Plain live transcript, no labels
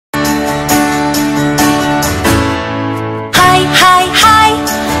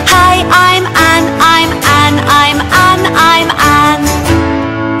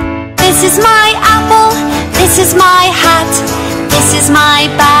is my hat. This is my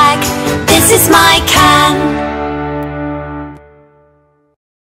bag. This is my can.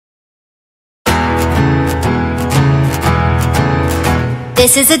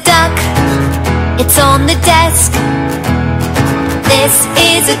 This is a duck. It's on the desk. This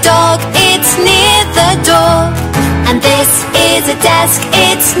is a dog. It's near the door. And this is a desk.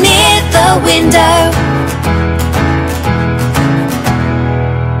 It's near the window.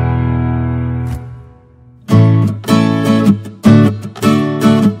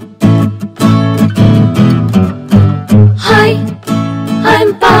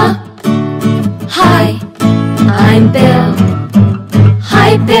 I'm Bill.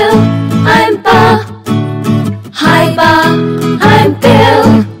 Hi Bill, I'm Ba. Hi Ba, I'm Bill.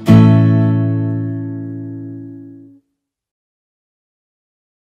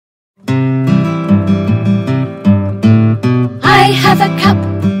 I have a cup,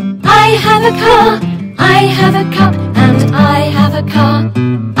 I have a car, I have a cup and I have a car.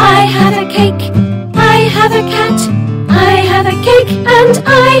 I have a cake, I have a cat, I have a cake and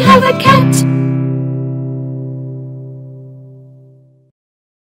I have a cat.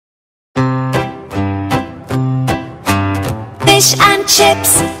 Fish and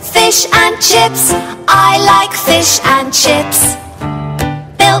chips, fish and chips. I like fish and chips.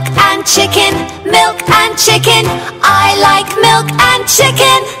 Milk and chicken, milk and chicken. I like milk and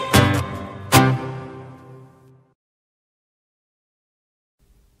chicken.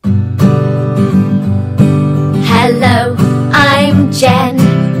 Hello, I'm Jen.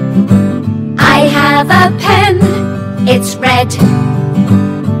 I have a pen. It's red.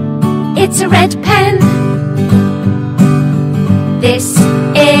 It's a red pen. This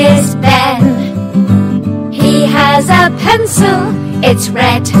is Ben. He has a pencil. It's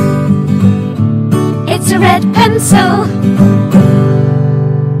red. It's a red pencil.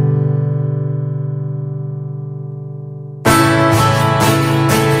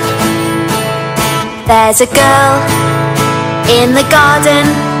 There's a girl in the garden.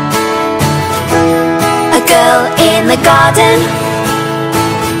 A girl in the garden.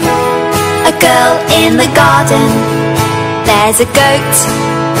 A girl in the garden. There's a goat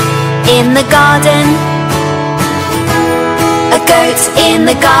in the garden. A goat in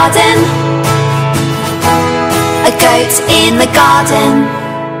the garden. A goat in the garden.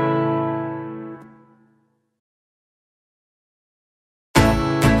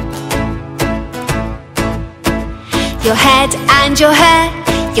 Your head and your hair,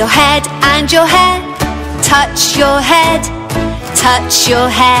 your head and your hair. Touch your head, touch your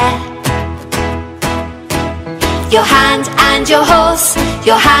hair. Your hand and your horse,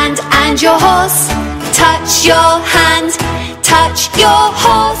 your hand and your horse. Touch your hand, touch your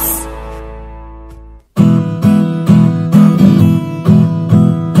horse.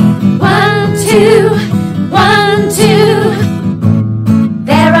 One, two, 1, 2.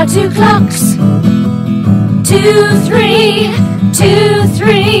 There are 2 clocks. 2, 3, 2,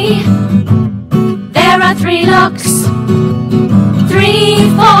 3. There are 3 locks. 3,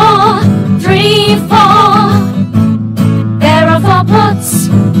 4, 3, 4. There are 4 pots.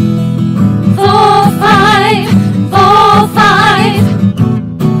 4, 5, 4,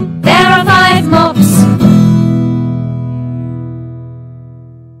 5. There are 5 mops.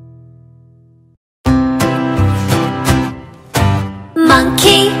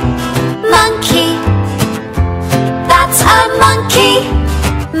 Monkey, monkey. That's a monkey.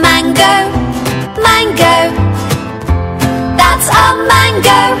 Mango, mango. That's a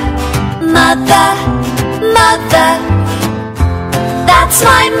mango. Mother, mother. That's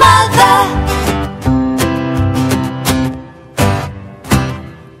my mother.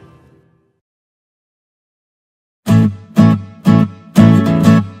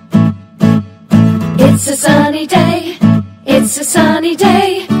 It's a sunny day. It's a sunny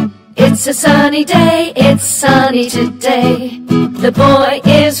day. It's a sunny day. It's sunny today. The boy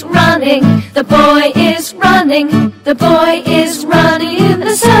is running. The boy is running. The boy is running in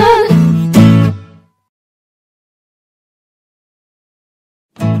the sun.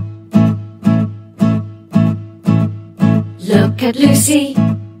 Look at Lucy,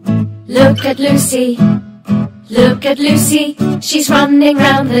 look at Lucy, look at Lucy, she's running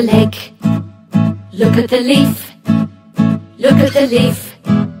round the lake. Look at the leaf, look at the leaf,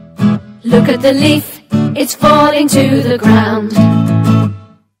 look at the leaf, it's falling to the ground.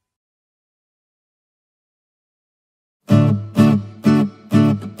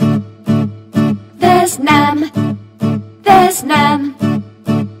 There's Nam, there's Nam,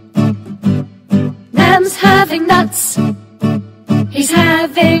 Nam's having nuts. He's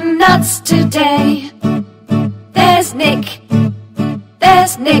having nuts today. There's Nick.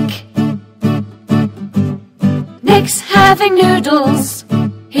 There's Nick. having noodles.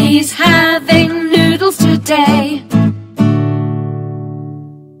 He's having noodles today.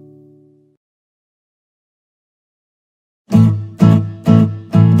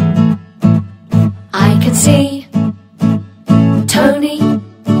 I can see Tony.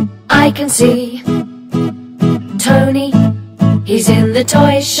 I can see Tony. He's in the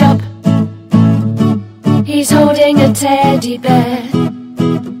toy shop. He's holding a teddy bear.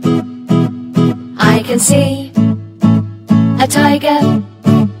 I can see a tiger.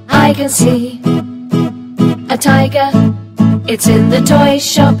 I can see a tiger. It's in the toy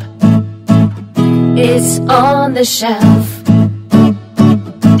shop. It's on the shelf.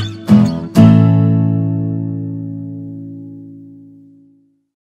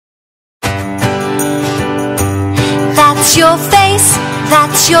 That's your face,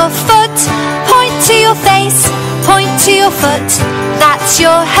 that's your foot. Point to your face, point to your foot. That's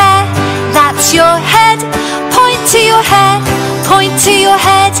your hair, that's your head. Point to your hair, point to your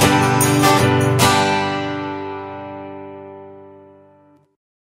head.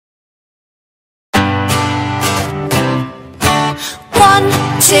 One,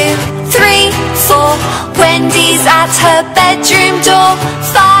 two, three, four. Wendy's at her bedroom door.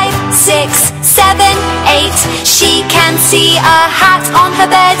 5, 6, 7, 8. She can see a hat on her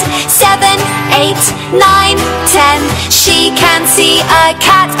bed. 7, 8, 9, 10. She can see a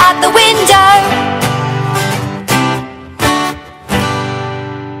cat at the window.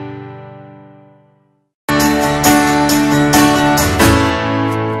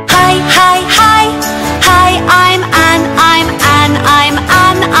 Hi, hi, hi. Hi, I'm Anne, I'm Anne, I'm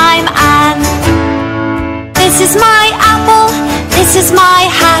Anne, I'm Anne. This is my apple, this is my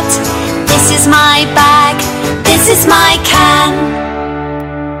hat, this is my bag, this is my can.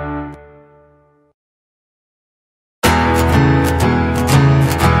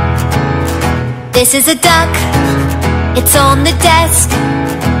 This is a duck, it's on the desk.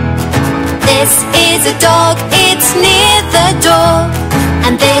 This is a dog, it's near the door.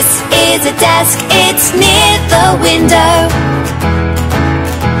 And this is a desk, it's near the window.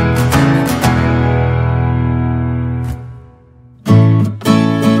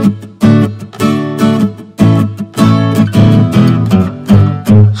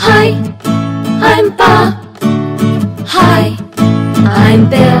 Hi, I'm Bob. Hi, I'm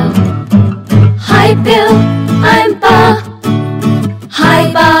Bill. Hi, Bill, I'm Bob.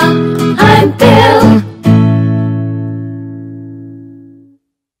 Hi, Bob, I'm Bill.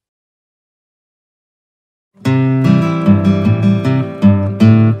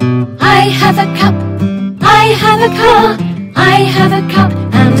 I have a cup, I have a car, I have a cup,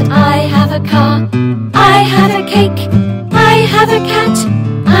 and I have a car. I have a cake, I have a cat,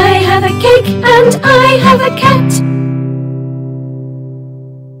 I have a cake, and I have a cat.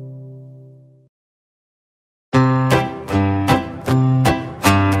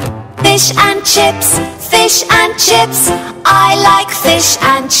 Fish and chips, fish and chips. I like fish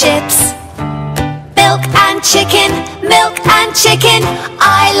and chips. Milk and chicken, milk and chicken.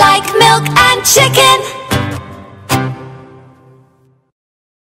 I like milk and chicken.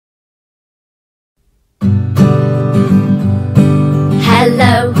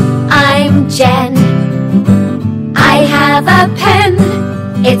 Hello, I'm Jen. I have a pen.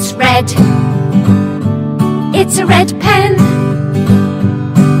 It's red. It's a red pen.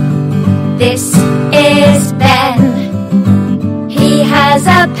 This is Ben. He has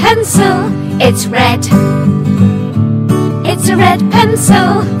a pencil. It's red. It's a red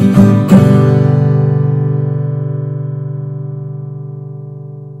pencil.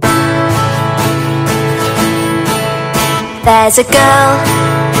 There's a girl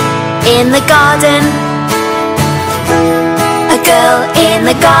in the garden. A girl in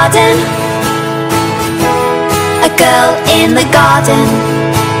the garden. A girl in the garden.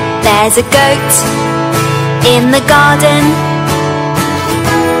 There's a goat in the garden.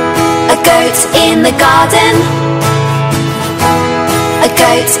 A goat in the garden. A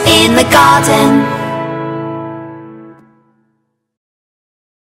goat in the garden.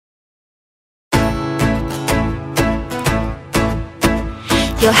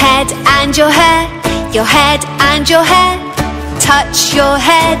 Your head and your hair, your head and your hair. Touch your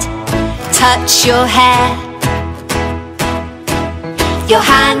head, touch your hair. Your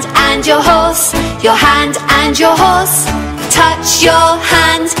hand and your horse, your hand and your horse. Touch your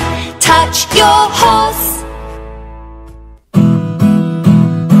hand, touch your horse.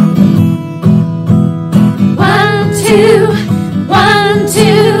 One, two, 1,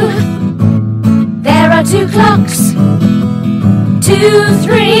 2. There are 2 clocks. 2,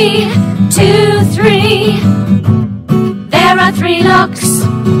 3, 2, 3. There are 3 locks.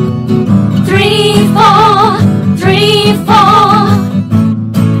 3, 4, 3, 3, 4.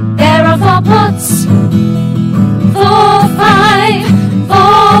 There are 4 pots. 4, 5,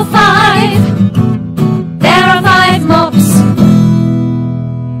 4, 5. There are 5 mops.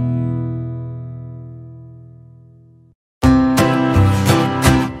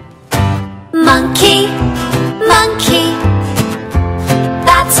 Monkey, monkey,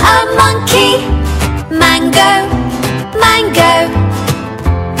 that's a monkey. Mango, mango,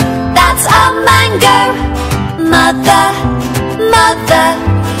 that's a mango. Mother, mother,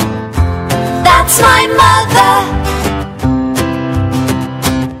 that's my mother.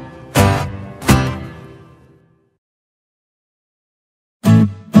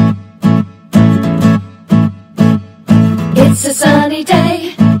 It's a sunny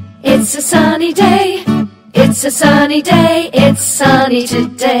day. It's a sunny day. It's a sunny day. It's sunny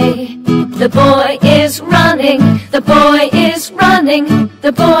today. The boy is running. The boy is running.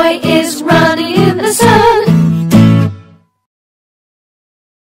 The boy is running in the sun.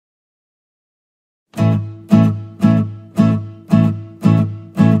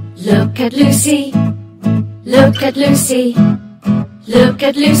 Look at Lucy. Look at Lucy. Look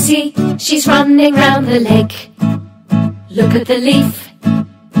at Lucy. She's running round the lake. Look at the leaf.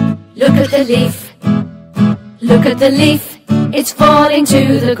 Look at the leaf. Look at the leaf. It's falling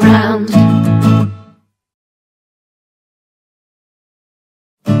to the ground.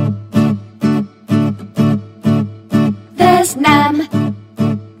 There's Nam.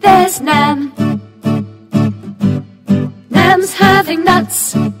 There's Nam. Nam's having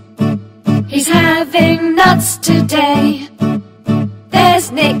nuts. He's having nuts today.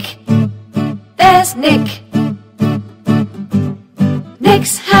 There's Nick. There's Nick.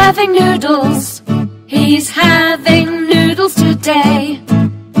 Nick's having noodles. He's having noodles today.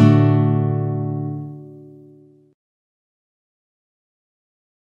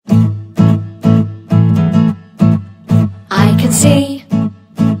 I can see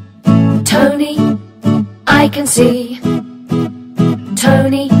Tony. I can see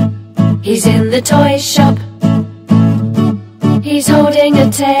Tony. He's in the toy shop. He's holding a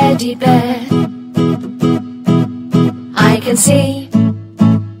teddy bear. I can see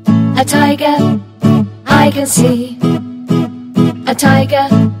a tiger. I can see a tiger.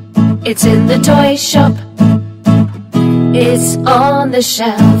 It's in the toy shop. It's on the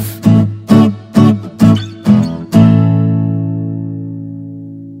shelf.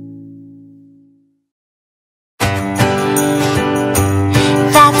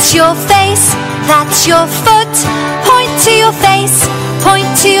 That's your face, that's your foot. Point to your face, point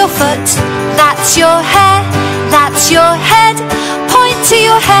to your foot. That's your hair, that's your head. Point to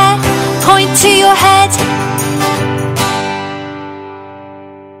your hair, point to your head.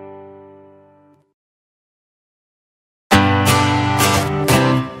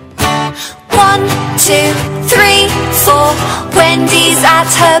 One, two, three, four. Wendy's at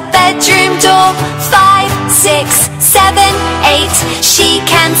her bedroom door. 5, 6, 7, 8. She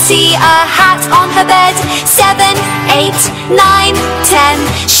can see a hat on her bed. 7, 8, 9,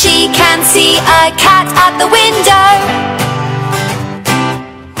 10. She can see a cat at the window.